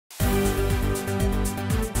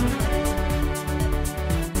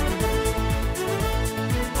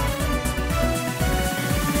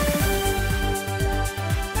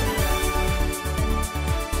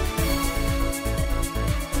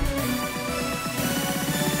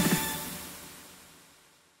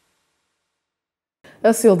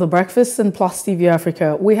That's still the breakfast in Plus TV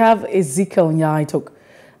Africa. We have Ezekiel Nya-Etok.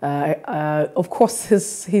 Of course,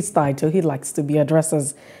 his title, he likes to be addressed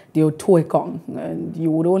as the Otuekong, and you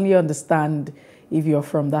would only understand if you're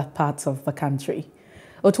from that part of the country.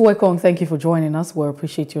 Otuekong, thank you for joining us. We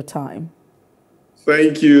appreciate your time.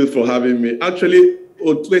 Thank you for having me. Actually,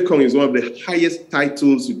 Otuekong is one of the highest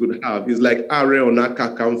titles you could have. It's like Are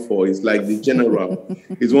Onaka Kamfo. It's like the general.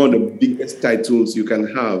 It's one of the biggest titles you can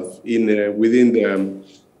have in within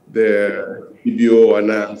the video and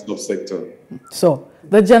subsector. So,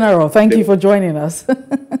 the general, thank you for joining us.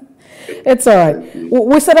 It's all right.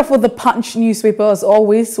 We set off with the Punch newspaper as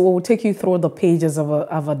always. So we'll take you through the pages of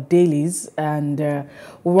our dailies, and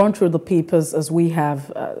we'll run through the papers as we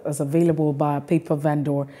have as available by a paper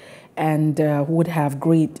vendor, and would have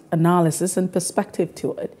great analysis and perspective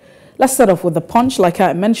to it. Let's start off with the Punch. Like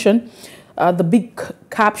I mentioned, the big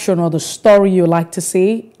caption or the story you like to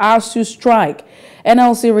say, asked to strike.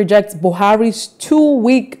 NLC rejects Buhari's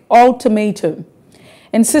 2-week ultimatum.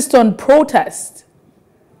 Insist on protest.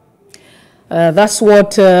 That's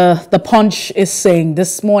what the Punch is saying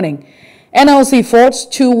this morning. NLC Ford's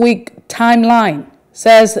 2-week timeline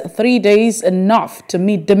says 3 days enough to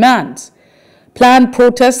meet demands. Planned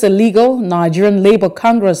protest illegal. Nigerian Labour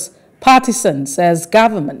Congress partisan, says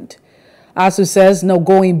government. ASU says no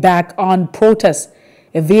going back on protest.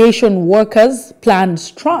 Aviation workers plan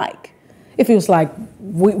strike. It feels like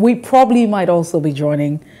we probably might also be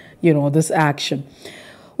joining, this action.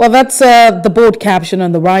 Well, that's the bold caption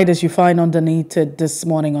on the right as you find underneath it this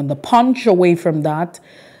morning on the Punch. Away from that,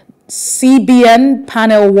 CBN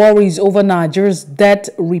panel worries over Nigeria's debt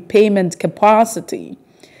repayment capacity.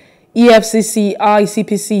 EFCC,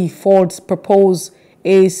 ICPC, Ford's proposed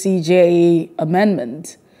ACJA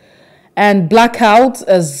amendment. And blackout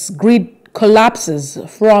as grid collapses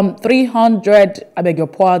from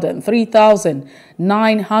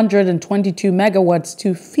 3,922 megawatts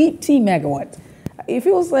to 50 megawatts. It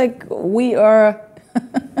feels like we are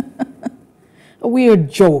a weird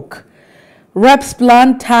joke. Reps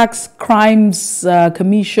plan tax crimes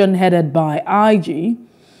commission headed by IG.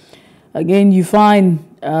 Again, you find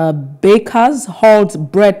bakers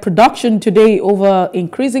halt bread production today over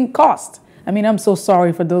increasing cost. I mean, I'm so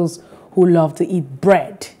sorry for those who love to eat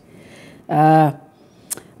bread.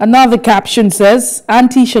 Another caption says,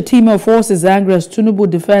 anti-Shatima forces angry as Tinubu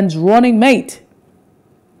defends running mate.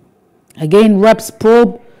 Again, reps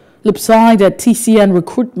probe lip-side at TCN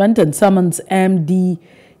recruitment and summons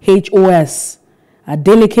MDHOS.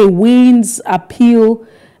 Adeleke wins appeal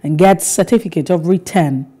and gets certificate of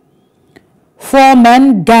return. 4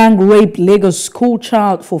 men gang raped Lagos school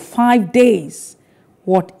child for 5 days.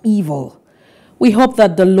 What evil. We hope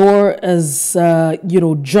that the law is,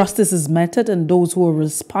 justice is meted and those who are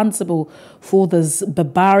responsible for this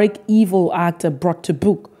barbaric evil act are brought to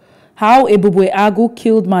book. How Ebube Agu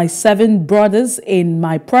killed my 7 brothers in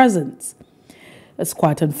my presence. It's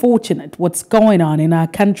quite unfortunate what's going on in our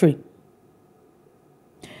country.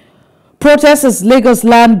 Protesters, Lagos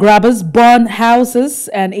land grabbers burn houses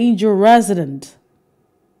and injure resident.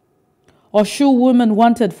 Oshu woman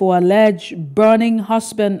wanted for alleged burning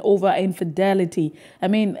husband over infidelity. I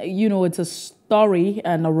mean, it's a story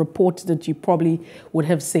and a report that you probably would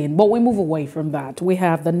have seen. But we move away from that. We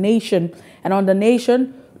have The Nation. And on The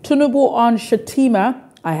Nation, Tinubu on Shatima,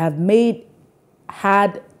 I have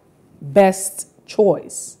had best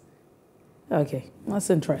choice. Okay, that's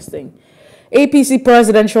interesting. APC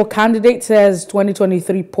presidential candidate says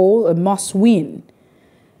 2023 poll a must win.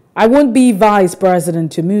 I won't be vice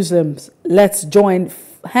president to Muslims. Let's join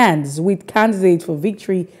hands with candidate for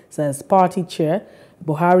victory, says party chair.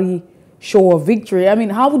 Buhari show of victory. I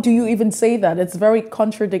mean, how do you even say that? It's very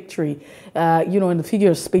contradictory. In the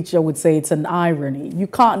figure of speech, I would say it's an irony. You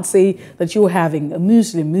can't say that you're having a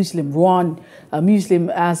Muslim run, a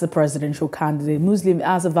Muslim as a presidential candidate, Muslim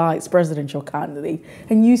as a vice presidential candidate,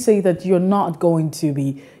 and you say that you're not going to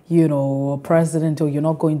be, a president, or you're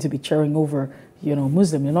not going to be cheering over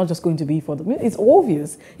Muslim. You're not just going to be for the... It's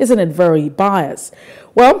obvious. Isn't it very biased?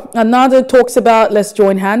 Well, another talks about let's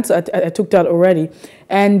join hands. I took that already.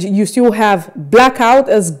 And you still have blackout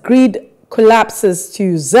as grid collapses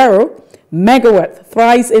to 0 megawatt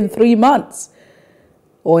thrice in 3 months.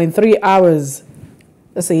 Or in 3 hours.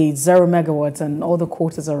 Let's say 0 megawatts and all the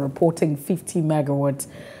quarters are reporting 50 megawatts.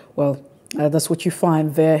 Well, that's what you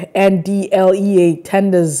find there. NDLEA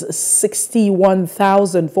tenders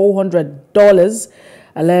 $61,400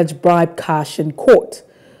 alleged bribe cash in court.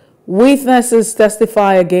 Witnesses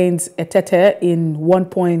testify against Etete in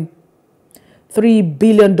 $1.3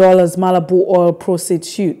 billion Malibu oil proceeds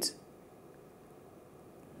suit.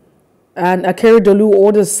 And Akeredolu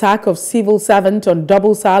orders sack of civil servant on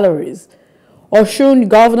double salaries. Osun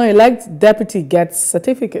governor-elect deputy gets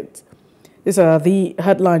certificate. These are the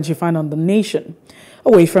headlines you find on The Nation.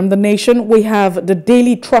 Away from The Nation, we have the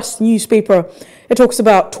Daily Trust newspaper. It talks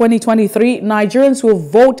about 2023, Nigerians will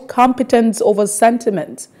vote competence over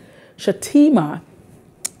sentiment. Shatima,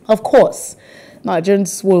 of course,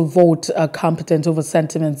 Nigerians will vote competence over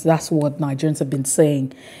sentiments. That's what Nigerians have been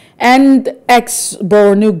saying. And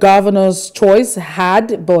ex-Borno governor's choice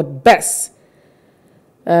had but best.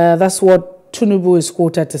 That's what Tinubu is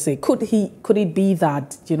quoted to say. Could it be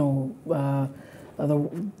that,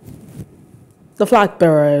 the flag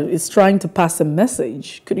bearer is trying to pass a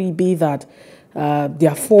message? Could it be that there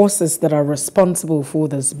are forces that are responsible for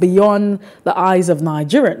this beyond the eyes of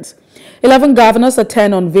Nigerians? 11 governors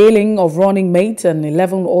attend unveiling of running mate and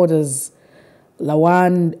 11 orders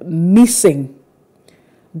Lawan missing.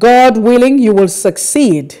 God willing, you will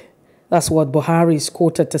succeed. That's what Buhari is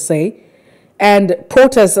quoted to say. And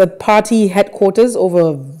protests at party headquarters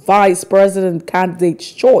over vice president candidate's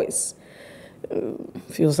choice.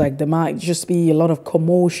 Feels like there might just be a lot of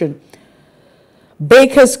commotion.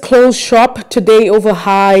 Bakers close shop today over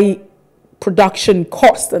high production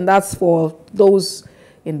cost, and that's for those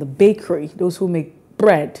in the bakery, those who make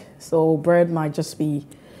bread. So bread might just be,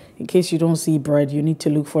 in case you don't see bread, you need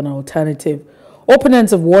to look for an alternative.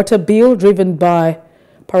 Opponents of water bill driven by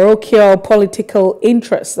parochial political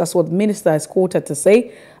interests. That's what the minister is quoted to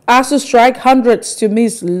say. ASU strike, hundreds to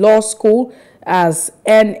miss law school as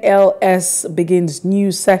NLS begins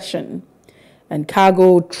new session. And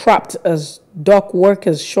cargo trapped as dock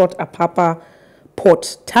workers shot Apapa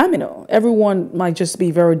port terminal. Everyone might just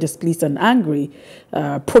be very displeased and angry,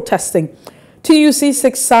 protesting. TUC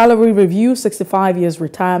 6 salary review, 65 years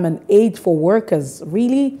retirement age for workers.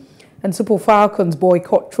 Really? And Super Falcons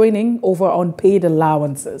boycott training over unpaid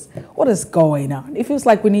allowances. What is going on? It feels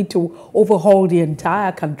like we need to overhaul the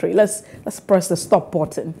entire country. Let's press the stop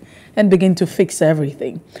button and begin to fix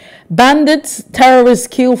everything. Bandits, terrorists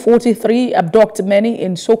kill 43, abduct many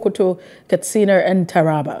in Sokoto, Katsina, and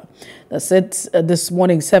Taraba. That's it. This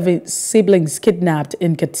morning, 7 siblings kidnapped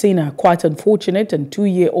in Katsina. Quite unfortunate, and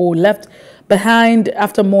 2-year-old left behind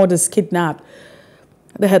after mothers kidnapped.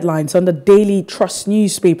 The headlines on the Daily Trust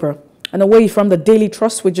newspaper. And away from the Daily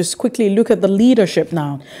Trust, we just quickly look at the leadership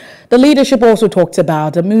now. The leadership also talked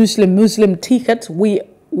about a Muslim ticket. We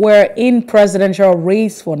were in presidential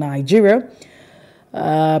race for Nigeria.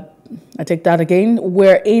 I take that again.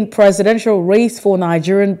 We're in presidential race for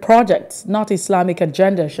Nigerian projects, not Islamic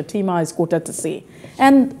agenda, Shatima is quoted to say.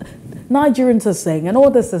 And Nigerians are saying, and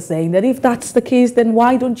others are saying, that if that's the case, then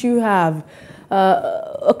why don't you have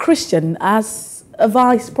a Christian as a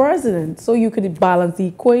vice president, so you could balance the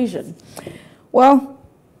equation? Well,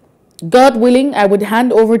 God willing, I would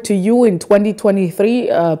hand over to you in 2023.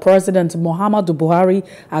 President Muhammadu Buhari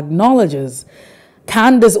acknowledges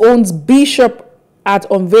Candace owns bishop at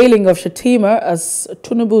unveiling of Shatima as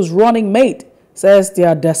Tinubu's running mate. Says they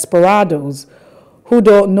are desperados who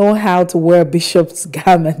don't know how to wear bishop's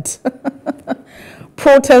garment.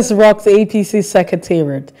 Protest rocks APC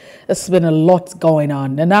secretariat. There's been a lot going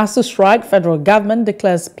on. The ASU strike, federal government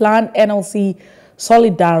declares planned NLC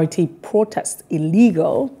solidarity protest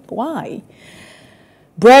illegal. Why?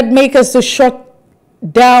 Bread makers to shut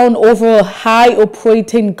down over high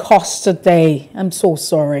operating costs today. I'm so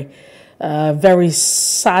sorry. Very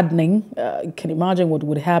saddening. You can imagine what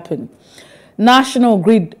would happen. National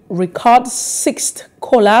Grid records 6th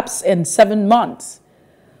collapse in 7 months.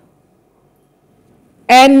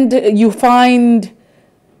 And you find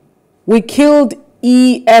we killed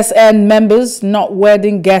ESN members, not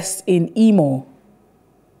wedding guests in Imo.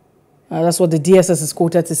 That's what the DSS is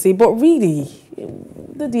quoted to say. But really,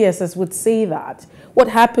 the DSS would say that. What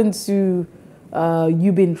happens to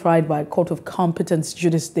you being tried by a court of competence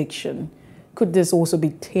jurisdiction? Could this also be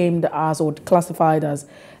tamed as or classified as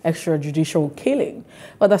extrajudicial killing?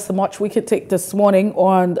 But that's the much we could take this morning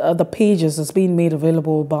on the pages that's being made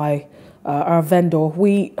available by our vendor.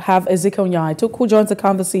 We have Ezekiel Nya-Etok who joins the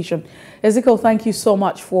conversation. Ezekiel, thank you so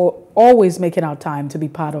much for always making our time to be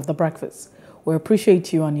part of the breakfast. We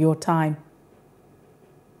appreciate you and your time.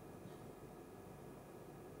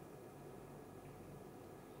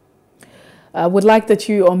 I would like that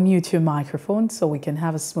you unmute your microphone so we can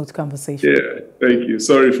have a smooth conversation. Yeah, thank you.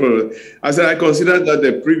 Sorry for, I said I consider that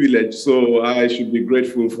a privilege, so I should be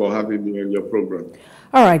grateful for having me on your program.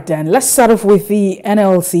 All right, then. Let's start off with the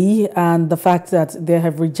NLC and the fact that they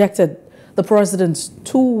have rejected the president's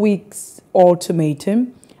 2 weeks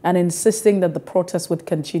ultimatum and insisting that the protest would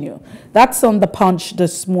continue. That's on the Punch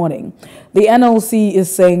this morning. The NLC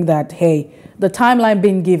is saying that, hey, the timeline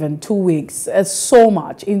being given, 2 weeks, is so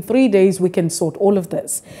much. In 3 days, we can sort all of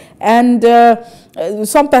this. And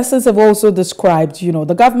some persons have also described,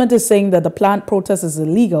 the government is saying that the planned protest is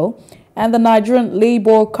illegal and the Nigerian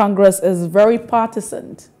Labour Congress is very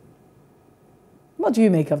partisan. What do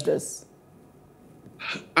you make of this?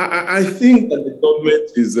 I think that the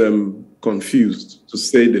government is confused, to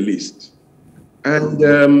say the least.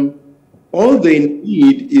 And all they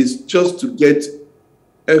need is just to get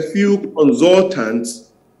a few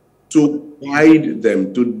consultants to guide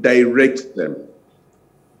them, to direct them.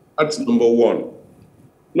 That's number one.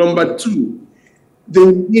 Number two, they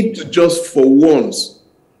need to just for once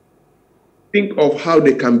think of how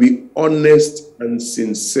they can be honest and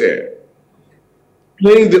sincere.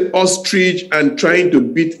 Playing the ostrich and trying to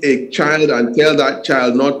beat a child and tell that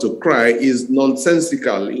child not to cry is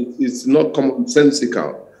nonsensical. It's not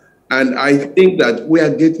commonsensical. And I think that we are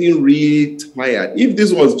getting really tired. If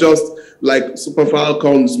this was just like Super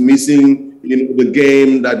Falcons missing the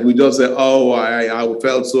game, that we just say, oh, I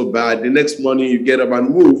felt so bad. The next morning you get up and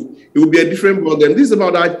move, it will be a different ballgame. This is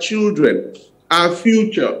about our children, our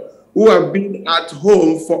future, who have been at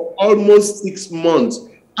home for almost 6 months.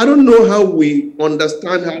 I don't know how we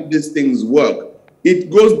understand how these things work. It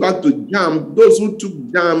goes back to JAMB. Those who took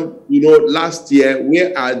JAMB, last year,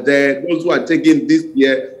 where are they? Those who are taking this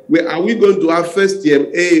year, where are we going to have first year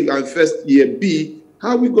A and first year B? How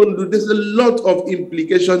are we going to do? There's a lot of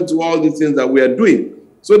implication to all these things that we are doing.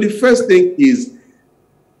 So the first thing is,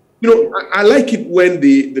 I like it when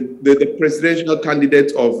the presidential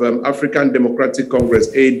candidate of African Democratic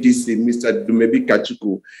Congress, ADC, Mr. Dumebi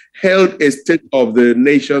Kachuku, held a State of the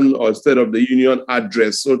Nation or State of the Union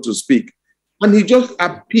address, so to speak. And he just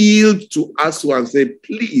appealed to ASU and said,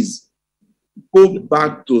 please go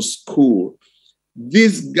back to school.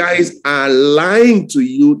 These guys are lying to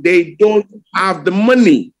you. They don't have the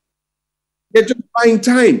money. They're just buying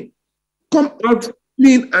time. Come out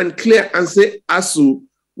clean and clear and say, ASU,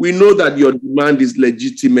 we know that your demand is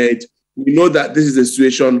legitimate. We know that this is the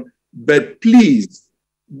situation, but please,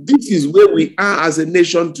 this is where we are as a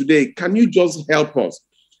nation today. Can you just help us?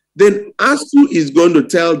 Then ASU is going to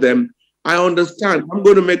tell them, I understand, I'm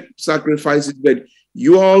going to make sacrifices, but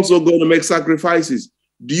you're also going to make sacrifices.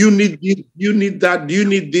 Do you need this? Do you need that? Do you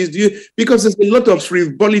need this? Because there's a lot of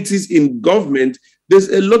frivolities in government. There's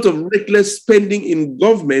a lot of reckless spending in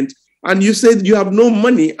government. And you said you have no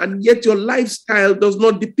money, and yet your lifestyle does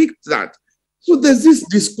not depict that. So there's this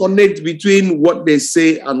disconnect between what they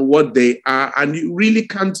say and what they are, and you really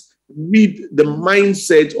can't read the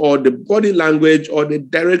mindset or the body language or the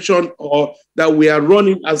direction or that we are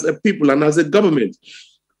running as a people and as a government.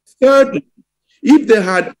 Thirdly, if they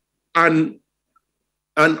had a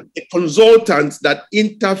consultant that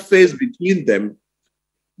interface between them,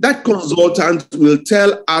 that consultant will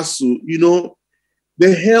tell ASU,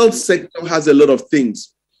 the health sector has a lot of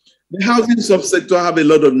things. The housing subsector have a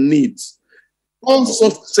lot of needs. All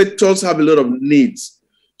subsectors have a lot of needs.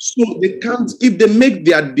 So they can't, if they make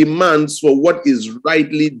their demands for what is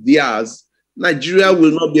rightly theirs, Nigeria will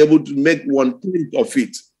not be able to make 1/10 of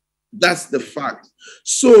it. That's the fact.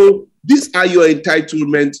 So these are your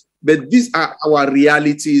entitlements, but these are our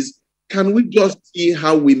realities. Can we just see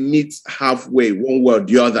how we meet halfway, one way or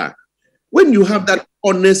the other? When you have that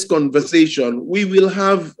honest conversation, we will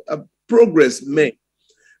have progress made.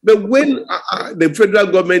 But when the federal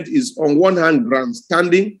government is on one hand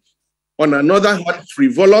grandstanding, on another hand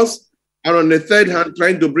frivolous, and on the third hand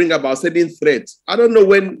trying to bring about certain threats, I don't know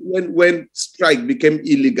when strike became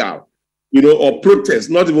illegal, or protest,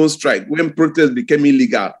 not even strike, when protest became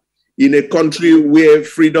illegal in a country where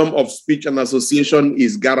freedom of speech and association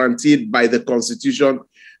is guaranteed by the Constitution.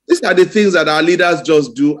 These are the things that our leaders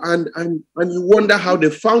just do, and you wonder how they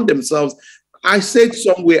found themselves. I said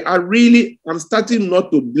somewhere, I'm starting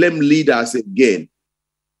not to blame leaders again.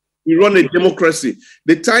 We run a democracy.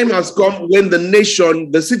 The time has come when the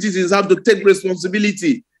nation, the citizens have to take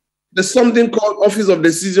responsibility. There's something called Office of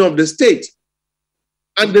the Citizen of the State,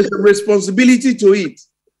 and there's a responsibility to it.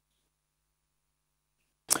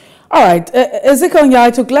 All right, Ezekiel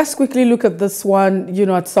Nya-Etok, let's quickly look at this one,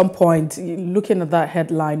 at some point, looking at that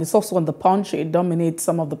headline. It's also on the Punch. It dominates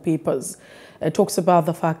some of the papers. It talks about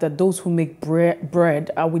the fact that those who make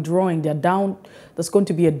bread are withdrawing. They're down. There's going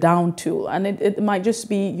to be a down tool. And it might just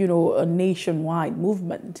be, a nationwide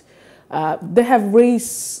movement. They have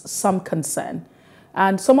raised some concern.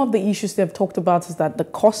 And some of the issues they've talked about is that the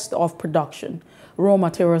cost of production, raw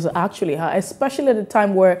materials are actually high, especially at a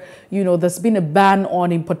time where, there's been a ban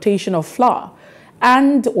on importation of flour.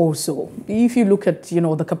 And also, if you look at,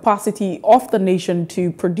 the capacity of the nation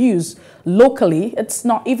to produce locally, it's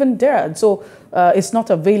not even there. So it's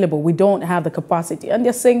not available. We don't have the capacity. And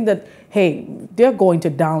they're saying that, hey, they're going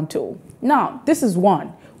to down tool. Now, this is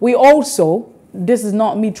one. We also, this is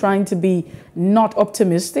not me trying to be not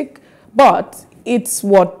optimistic, but it's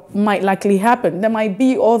what might likely happen. There might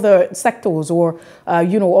be other sectors or,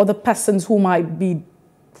 other persons who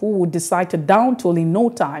would decide to down tool in no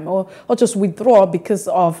time or just withdraw because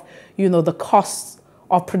of, the costs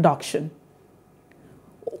of production.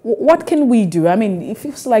 What can we do? I mean, it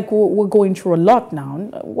feels like we're going through a lot now.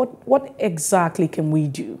 What exactly can we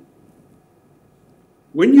do?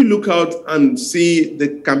 When you look out and see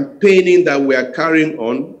the campaigning that we are carrying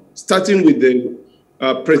on, starting with the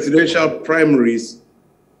presidential primaries,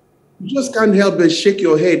 you just can't help but shake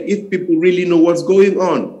your head if people really know what's going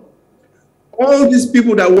on. All these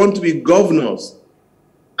people that want to be governors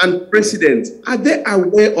and presidents, are they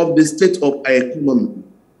aware of the state of our economy?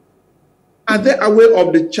 Are they aware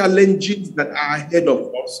of the challenges that are ahead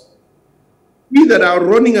of us? We that are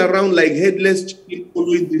running around like headless chicken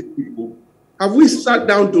following these people, have we sat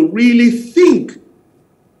down to really think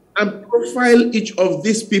and profile each of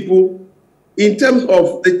these people in terms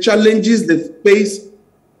of the challenges they face?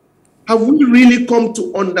 Have we really come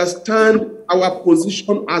to understand our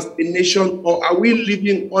position as a nation, or are we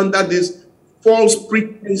living under this false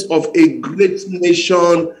pretense of a great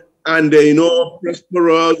nation and,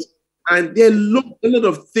 prosperous? And there are a lot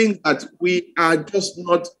of things that we are just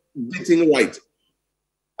not getting right.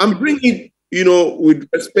 I'm bringing, with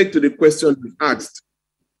respect to the question you asked,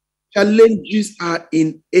 challenges are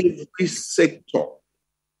in every sector.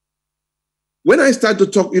 When I start to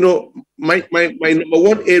talk, my number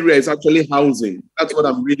one area is actually housing. That's what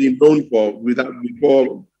I'm really known for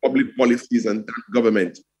before public policies and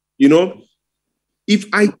government. If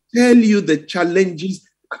I tell you the challenges,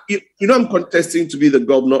 I'm contesting to be the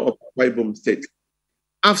governor of Akwa Ibom State.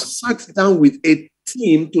 I've sat down with a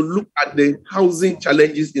team to look at the housing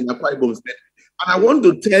challenges in Akwa Ibom State. And I want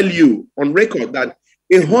to tell you on record that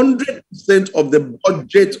 100% of the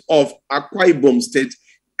budget of Akwa Ibom State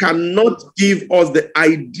cannot give us the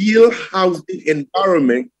ideal housing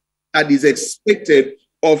environment that is expected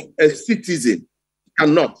of a citizen.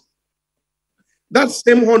 Cannot. That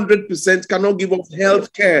same 100% cannot give us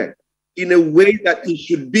health care in a way that it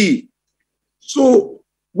should be. So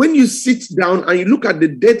when you sit down and you look at the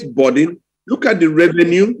debt burden, look at the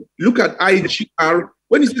revenue, look at IGR,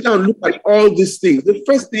 when you sit down and look at all these things, the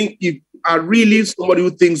first thing, if you are really somebody who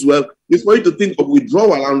thinks well, is for you to think of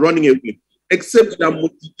withdrawal and running away, except you are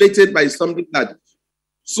motivated by something that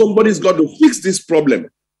somebody's got to fix this problem.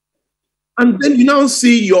 And then you now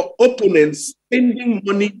see your opponents spending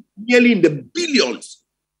money nearly in the billions.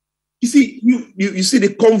 You see, you see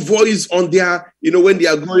the convoys on their, when they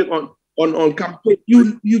are going on campaign,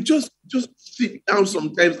 you just sit down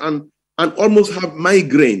sometimes and almost have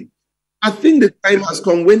migraine. I think the time has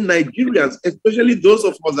come when Nigerians, especially those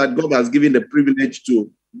of us that God has given the privilege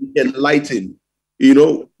to enlighten,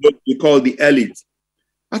 what we call the elite,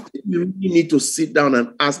 I think we really need to sit down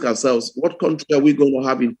and ask ourselves, what country are we going to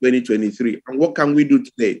have in 2023? And what can we do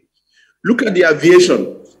today? Look at the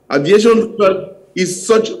aviation. Aviation is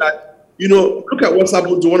such that, look at what's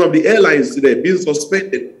happened to one of the airlines today, being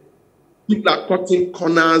suspended. People are cutting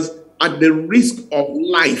corners at the risk of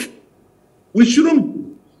life. We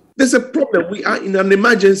shouldn't. There's a problem. We are in an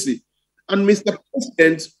emergency. And Mr.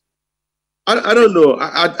 President, I don't know.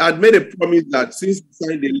 I'd made a promise that since he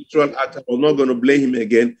signed the electoral act, I was not going to blame him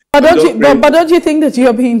again. But don't you think that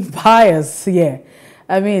you're being biased? Yeah.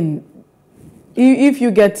 I mean, if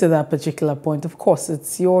you get to that particular point, of course,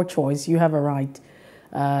 it's your choice. You have a right,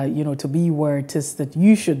 to be where it is that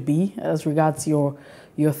you should be as regards your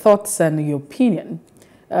thoughts and your opinion.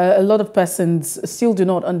 A lot of persons still do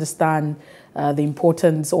not understand the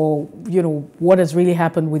importance or, what has really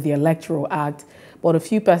happened with the Electoral Act. But a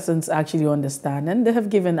few persons actually understand, and they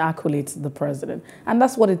have given accolades to the president. And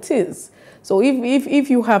that's what it is. So if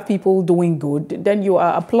you have people doing good, then you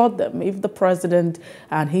applaud them. If the president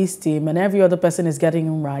and his team and every other person is getting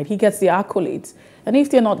it right, he gets the accolades. And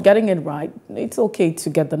if they're not getting it right, it's okay to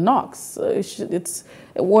get the knocks.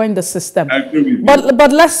 We're in the system. I agree with you.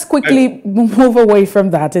 But let's quickly move away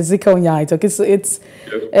from that. Ezekiel Nya-Etok.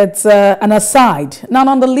 It's an aside. Now,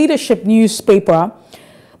 on the leadership newspaper,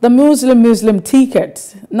 the Muslim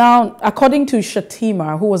ticket. Now, according to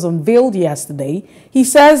Shatima, who was unveiled yesterday, he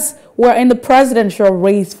says we're in the presidential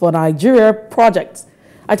race for Nigeria project.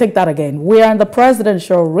 I take that again. We are in the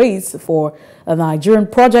presidential race for a Nigerian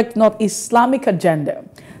project, not Islamic agenda.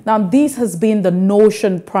 Now, this has been the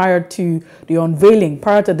notion prior to the unveiling,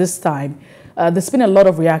 prior to this time. there's been a lot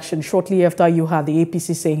of reaction shortly after you had the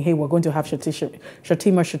APC saying, hey, we're going to have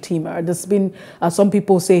Shatima. There's been some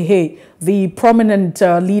people say, hey, the prominent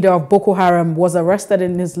leader of Boko Haram was arrested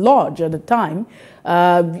in his lodge at the time.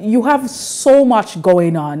 You have so much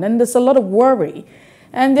going on, and there's a lot of worry.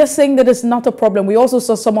 And they're saying that it's not a problem. We also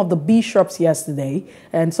saw some of the bishops yesterday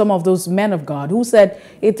and some of those men of God who said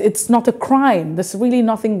it's not a crime. There's really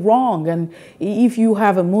nothing wrong. And if you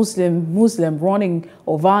have a Muslim running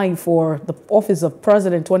or vying for the office of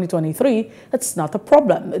president 2023, it's not a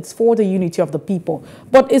problem. It's for the unity of the people.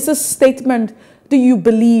 But is this statement, do you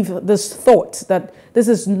believe this thought that this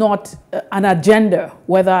is not an agenda,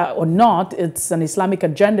 whether or not it's an Islamic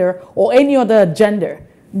agenda or any other agenda?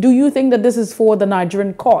 Do you think that this is for the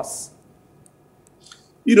Nigerian cause?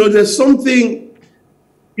 You know, there's something,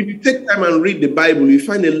 if you take time and read the Bible, you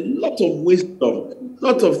find a lot of wisdom, a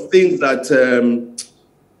lot of things that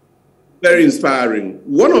very inspiring.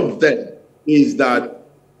 One of them is that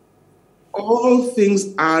all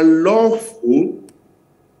things are lawful,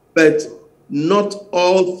 but not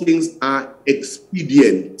all things are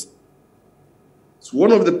expedient. It's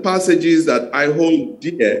one of the passages that I hold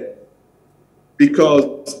dear,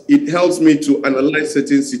 because it helps me to analyze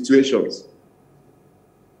certain situations.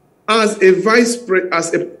 As a president,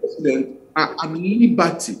 I am at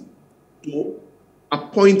liberty to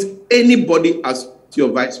appoint anybody as your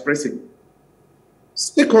vice president.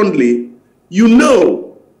 Secondly, you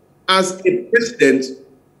know, as a president,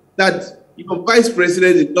 that your vice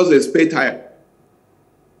president is just a spare tire.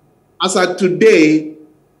 As of today,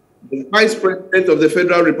 the vice president of the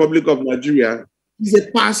Federal Republic of Nigeria is a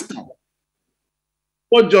pastor.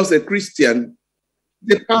 Not just a Christian,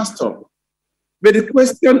 the pastor. But the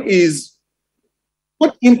question is,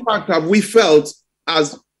 what impact have we felt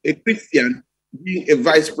as a Christian being a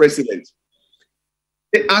vice president?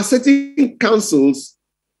 There are certain councils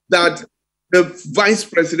that the vice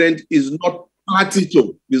president is not party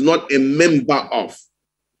to, is not a member of.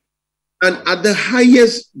 And at the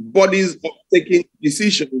highest bodies of taking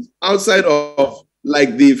decisions outside of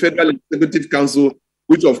like the Federal Executive Council,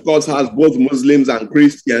 which of course has both Muslims and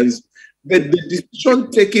Christians, but the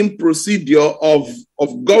decision-taking procedure of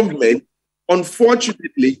government,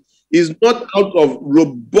 unfortunately, is not out of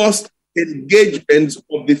robust engagement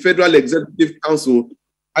of the Federal Executive Council,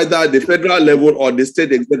 either at the federal level or the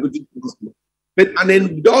State Executive Council, but an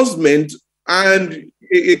endorsement and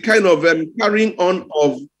a kind of carrying on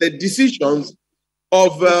of the decisions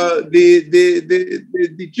of the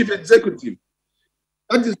Chief Executive.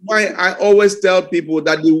 That is why I always tell people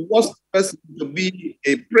that the worst person to be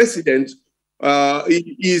a president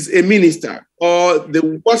is a minister, or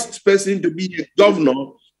the worst person to be a governor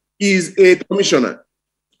is a commissioner.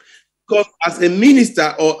 Because as a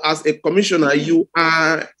minister or as a commissioner, you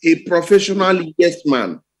are a professional yes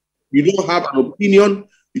man. You don't have an opinion.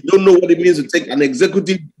 You don't know what it means to take an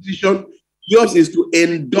executive decision. Yours is to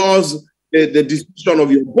endorse the decision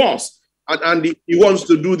of your boss. And he wants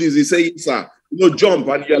to do this. He says, sir, jump,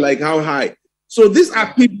 and you're like, how high? So these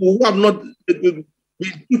are people who have not been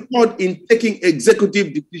taught in taking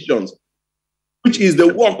executive decisions, which is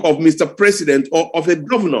the work of Mr. President or of a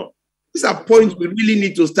governor. These are points we really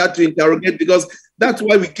need to start to interrogate, because that's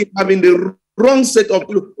why we keep having the wrong set of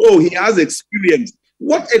people. Oh, he has experience.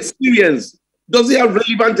 What experience? Does he have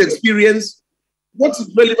relevant experience? What's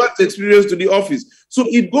his relevant experience to the office? So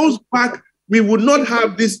it goes back. We would not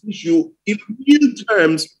have this issue in real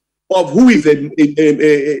terms of who is a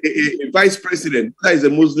vice president, whether is a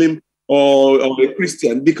Muslim or a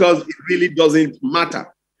Christian, because it really doesn't matter.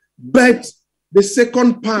 But the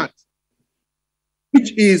second part,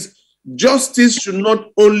 which is justice should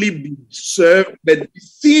not only be served, but be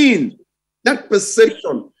seen. That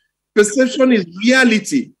perception is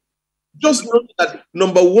reality. Just know that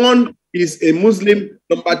number one is a Muslim,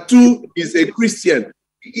 number two is a Christian.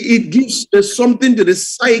 It gives something to the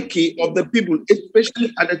psyche of the people,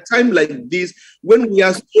 especially at a time like this, when we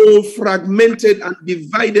are so fragmented and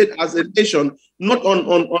divided as a nation, not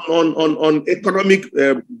on economic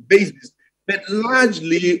basis, but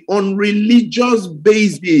largely on religious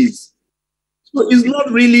basis. So it's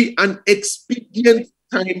not really an expedient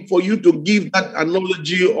time for you to give that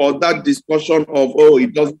analogy or that discussion of, oh,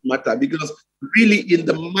 it doesn't matter, because really in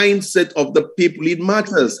the mindset of the people, it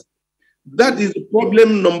matters. That is the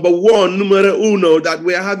problem number one, numero uno, that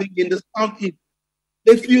we're having in the Southeast.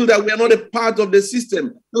 They feel that we are not a part of the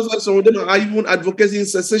system. That's why some of them are even advocating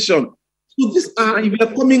secession. So if you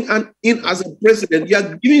are coming in as a president, you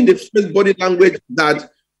are giving the first body language that,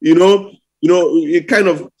 a kind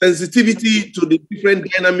of sensitivity to the different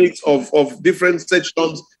dynamics of different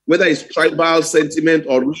sections, whether it's tribal sentiment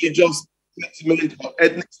or religious sentiment or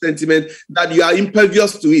ethnic sentiment that you are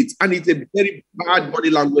impervious to it. And it's a very bad body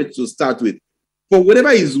language to start with. For whatever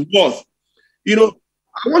is worth, you know,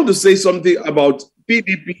 I want to say something about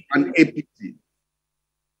PDP and APC.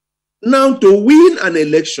 Now, to win an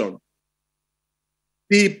election,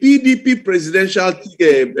 the PDP presidential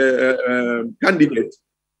candidate,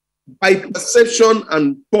 by perception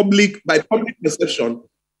and by public perception,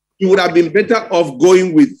 he would have been better off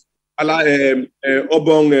going with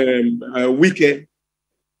Obong Wike.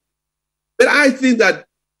 But I think that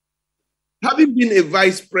having been a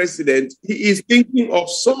vice president, he is thinking of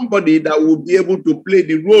somebody that will be able to play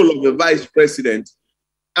the role of a vice president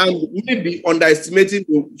and maybe underestimating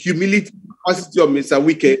the humility capacity of Mr.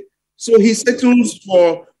 Wike. So he settles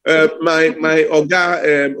for my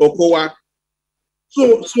Oga Okowa.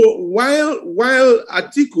 So while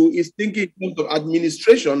Atiku is thinking in terms of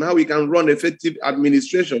administration, how we can run effective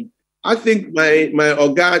administration, I think my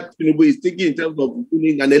Oga Tinubu is thinking in terms of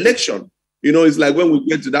winning an election. You know, it's like when we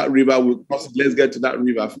get to that river, let's get to that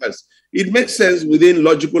river first. It makes sense within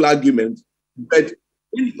logical argument, but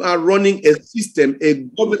if you are running a system, a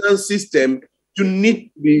governance system, you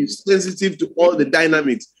need to be sensitive to all the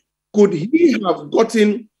dynamics. Could he have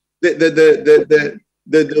gotten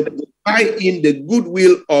the buy-in, the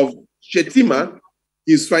goodwill of Shetima,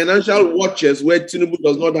 his financial watchers, where Tinubu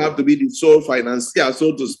does not have to be the sole financier,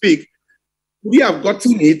 so to speak? Could he have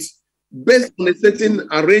gotten it based on a certain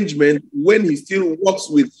arrangement when he still works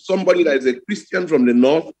with somebody that is a Christian from the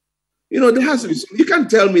north? You know, there has to be. You can't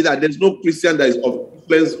tell me that there's no Christian that is of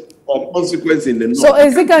influence or consequence in the north. So,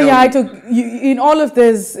 Ezekiel Nya-Etok, in all of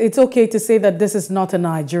this, it's okay to say that this is not a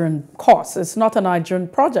Nigerian cause. It's not a Nigerian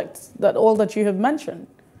project. All that you have mentioned.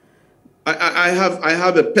 I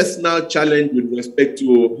have a personal challenge with respect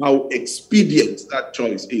to how expedient that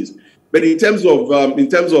choice is. But in terms of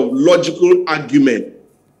logical argument,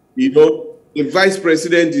 you know, the vice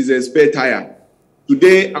president is a spare tire.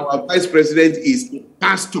 Today, our vice president is a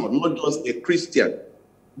pastor, not just a Christian.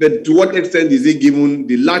 But to what extent is he given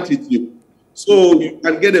the latitude? So you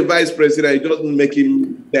can get a vice president, it doesn't make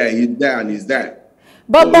him there. He's there and he's there.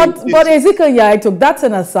 But Ezekiel Nya-Etok, that's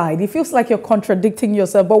an aside. It feels like you're contradicting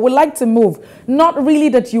yourself, but we'd like to move. Not really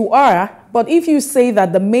that you are, but if you say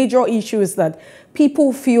that the major issue is that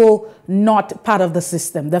people feel not part of the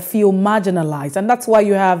system, they feel marginalized, and that's why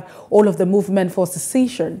you have all of the movement for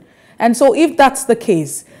secession. And so if that's the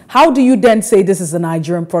case, how do you then say this is a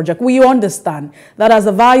Nigerian project? We understand that as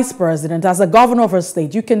a vice president, as a governor of a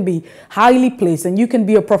state, you can be highly placed and you can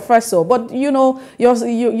be a professor, but you know,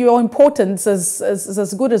 your importance is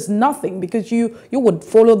as good as nothing, because you would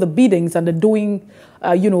follow the biddings and the doing,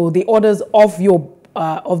 you know, the orders of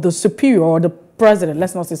the superior or the president.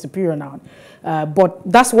 Let's not say superior now. But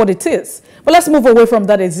that's what it is. But let's move away from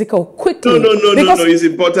that, Ezekiel, quickly. No. It's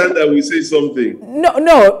important that we say something.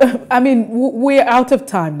 No. I mean, we're out of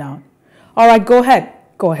time now. All right, go ahead.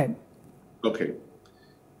 Okay.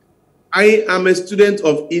 I am a student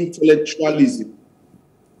of intellectualism.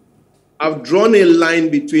 I've drawn a line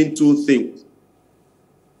between two things.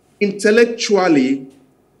 Intellectually,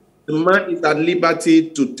 the man is at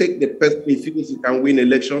liberty to take the person he thinks he can win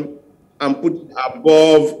election and put it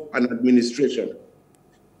above an administration.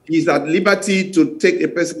 He's at liberty to take a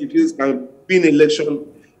person he thinks can win election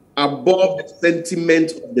above the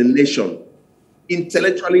sentiment of the nation.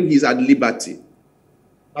 Intellectually, he's at liberty.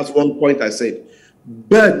 That's one point I said.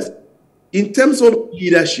 But in terms of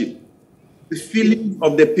leadership, the feeling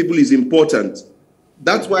of the people is important.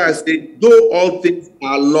 That's why I say, though all things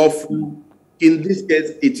are lawful, in this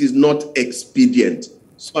case, it is not expedient.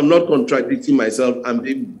 So I'm not contradicting myself. I'm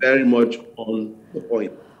being very much on the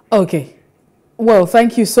point. Okay. Well,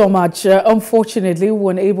 thank you so much. Unfortunately, we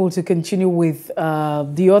weren't able to continue with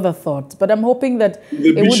the other thoughts, but I'm hoping that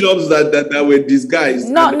the bishops that were disguised.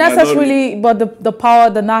 Not necessarily, but the power,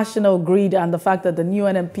 the national greed, and the fact that the new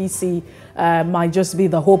NMPC might just be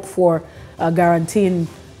the hope for guaranteeing,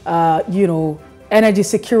 you know, energy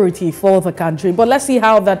security for the country. But let's see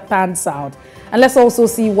how that pans out, and let's also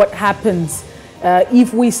see what happens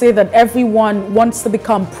if we say that everyone wants to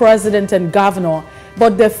become president and governor,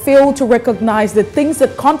 but they fail to recognize the things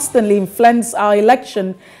that constantly influence our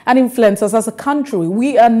election and influence us as a country.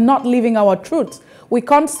 We are not living our truth. We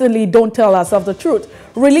constantly don't tell ourselves the truth.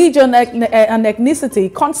 Religion and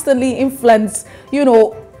ethnicity constantly influence, you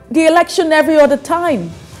know, the election every other time.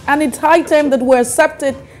 And it's high time that we accept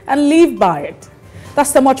it and live by it.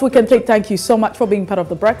 That's how much we can take. Thank you so much for being part of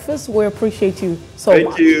the breakfast. We appreciate you so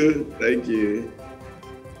much. Thank you.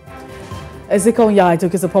 Ezekiel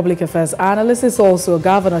Nya-Etok is a public affairs analyst. He's also a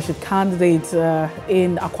governorship candidate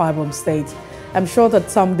in Akwa Ibom State. I'm sure that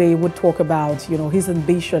someday we'll talk about, his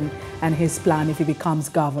ambition and his plan if he becomes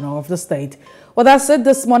governor of the state. Well, that's it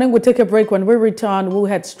this morning. We'll take a break. When we return, we'll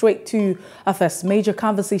head straight to our first major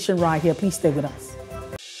conversation right here. Please stay with us.